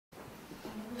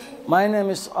My name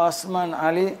is Osman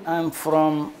Ali. I'm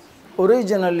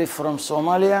originally from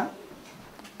Somalia,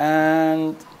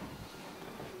 and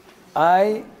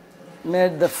I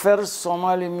made the first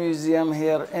Somali museum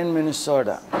here in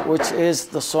Minnesota, which is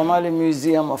the Somali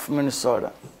Museum of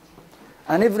Minnesota.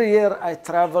 And every year I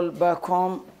travel back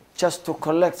home just to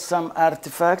collect some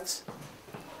artifacts,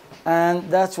 and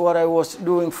that's what I was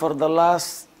doing for the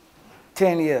last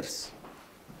 10 years.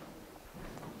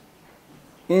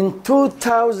 In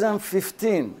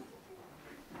 2015,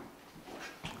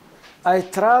 I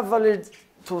traveled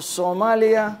to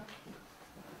Somalia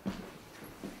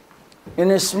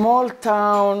in a small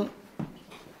town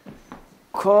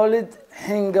called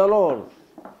Hinderlie.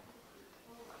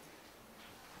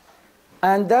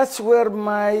 And that's where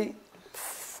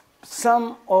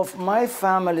some of my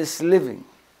family is living.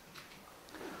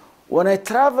 When I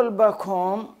travel back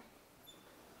home,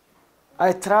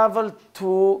 I travel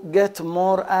to get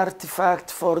more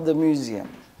artifacts for the museum.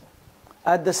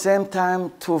 At the same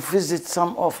time, to visit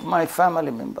some of my family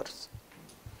members.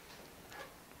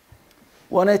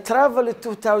 When I traveled in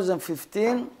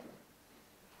 2015,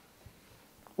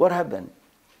 what happened?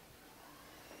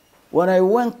 When I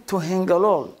went to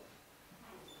Hinderlie,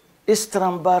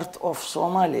 eastern part of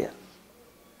Somalia,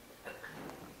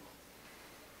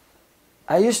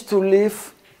 I used to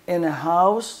live in a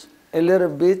house a little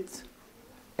bit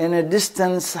in a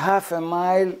distance half a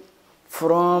mile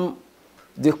from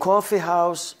the coffee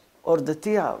house or the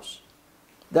tea house.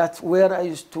 That's where I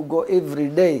used to go every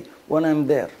day when I'm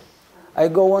there. I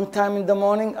go one time in the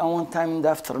morning and one time in the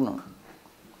afternoon.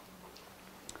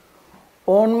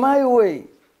 On my way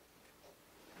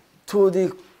to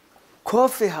the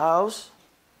coffee house,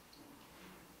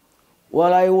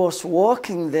 while I was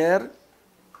walking there,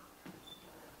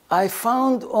 I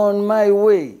found on my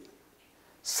way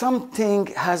something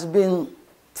has been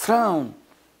thrown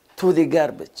to the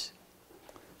garbage,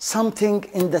 something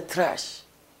in the trash.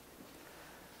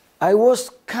 I was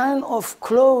kind of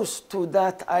close to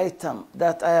that item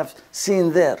that I have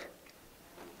seen there.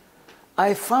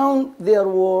 I found there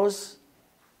was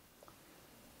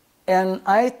an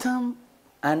item,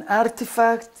 an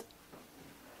artifact,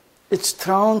 it's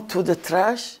thrown to the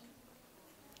trash,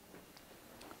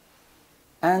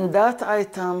 and that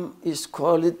item is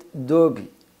called Doobi.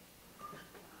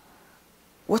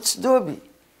 What's Doobi?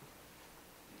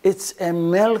 It's a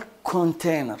milk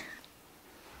container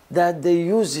that they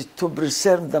use it to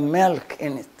preserve the milk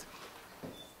in it.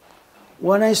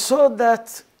 When I saw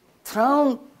that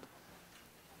thrown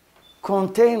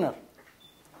container,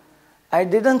 I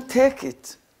didn't take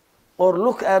it or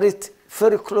look at it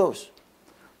very close,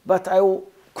 but I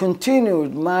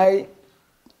continued my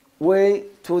way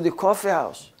to the coffee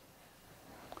house.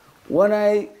 When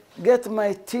I get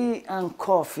my tea and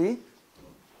coffee,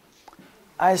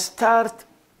 I start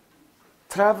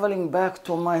traveling back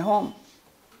to my home,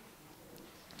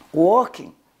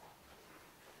 walking.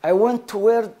 I went to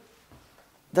where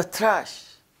the trash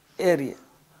area,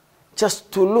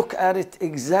 just to look at it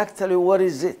exactly what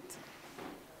is it.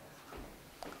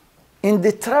 In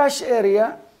the trash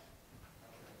area,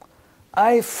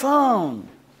 I found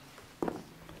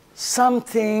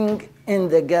something in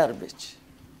the garbage.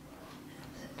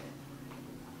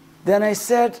 Then I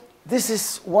said, this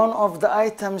is one of the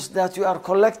items that you are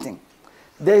collecting.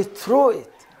 They threw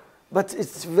it, but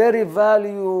it's very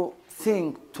value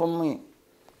thing to me,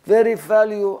 very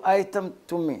value item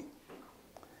to me.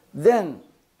 Then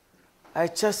I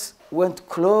just went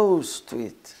close to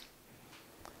it,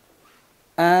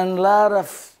 and a lot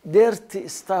of dirty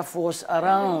stuff was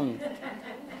around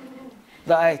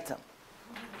the item.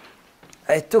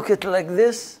 I took it like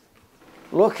this,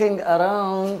 looking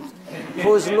around,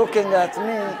 who's looking at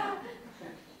me.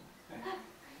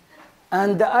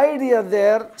 And the idea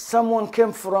there, someone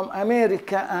came from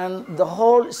America, and the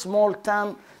whole small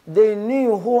town, they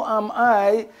knew who am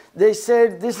I. They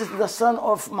said, this is the son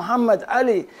of Muhammad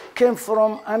Ali, came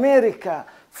from America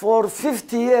for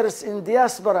 50 years in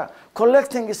diaspora,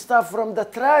 collecting stuff from the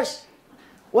trash.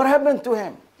 What happened to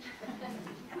him?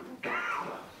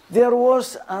 There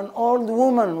was an old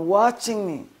woman watching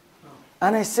me.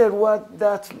 And I said, what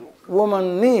that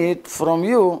woman need from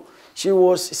you? She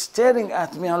was staring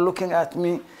at me and looking at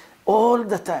me all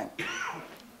the time.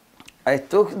 I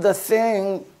took the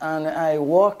thing and I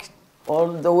walked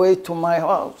all the way to my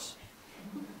house.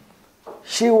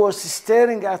 She was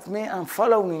staring at me and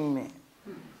following me.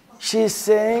 She's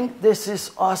saying, this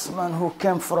is Osman who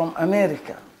came from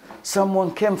America.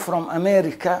 Someone came from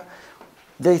America.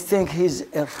 They think he's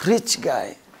a rich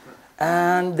guy.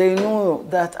 And they knew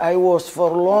that I was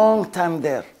for a long time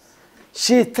there.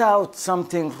 She thought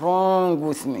something wrong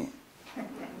with me.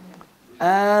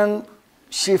 And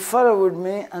she followed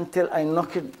me until I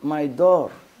knocked my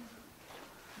door.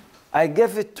 I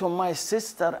gave it to my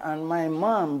sister and my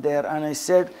mom there, and I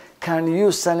said, can you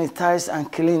sanitize and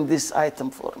clean this item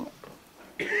for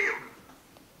me?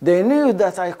 They knew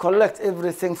that I collect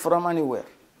everything from anywhere.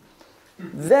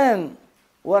 Then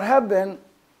what happened,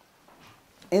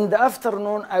 in the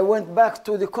afternoon, I went back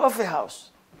to the coffee house.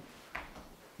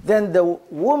 Then the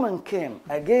woman came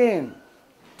again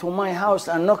to my house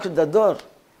and knocked the door.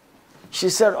 She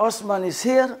said, Osman is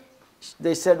here.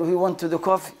 They said, he went to the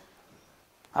coffee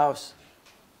house.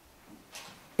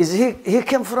 He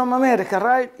came from America,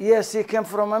 right? Yes, he came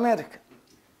from America.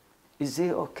 Is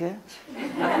he okay?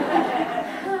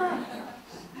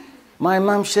 My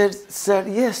mom said,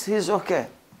 yes, he's okay.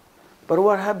 But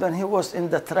what happened? He was in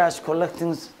the trash collecting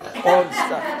old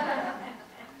stuff.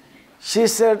 She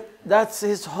said, that's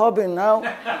his hobby now.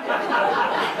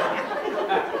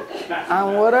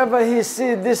 And wherever he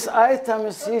sees these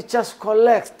items, he just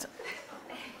collects.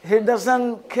 He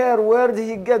doesn't care where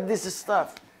he get this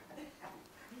stuff.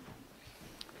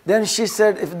 Then she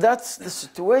said, if that's the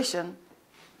situation,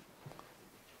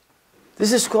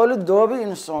 this is called Doobi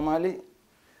in Somali.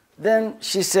 Then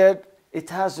she said, it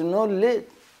has no lid.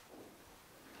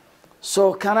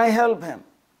 So can I help him?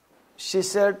 She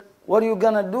said, what are you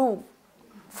going to do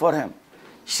for him?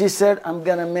 She said, I'm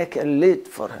going to make a lid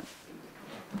for him.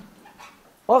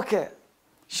 Okay.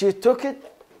 She took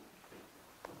it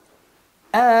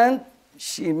and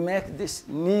she made this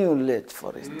new lid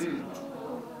for it.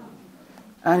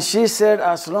 And she said,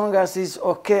 as long as he's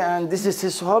okay and this is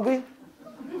his hobby,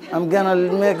 I'm going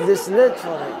to make this lid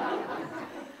for him.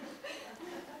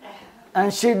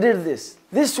 And she did this.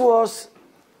 This was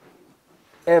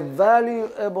a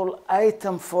valuable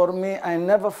item for me. I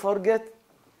never forget.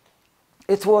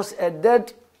 It was a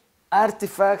dead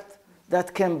artifact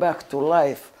that came back to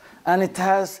life. And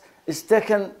it's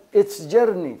taken its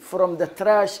journey from the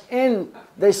trash in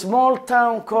the small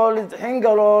town called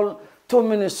Hinderlie to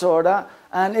Minnesota.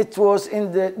 And it was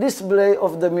in the display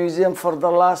of the museum for the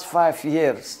last 5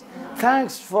 years.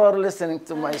 Thanks for listening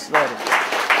to my story.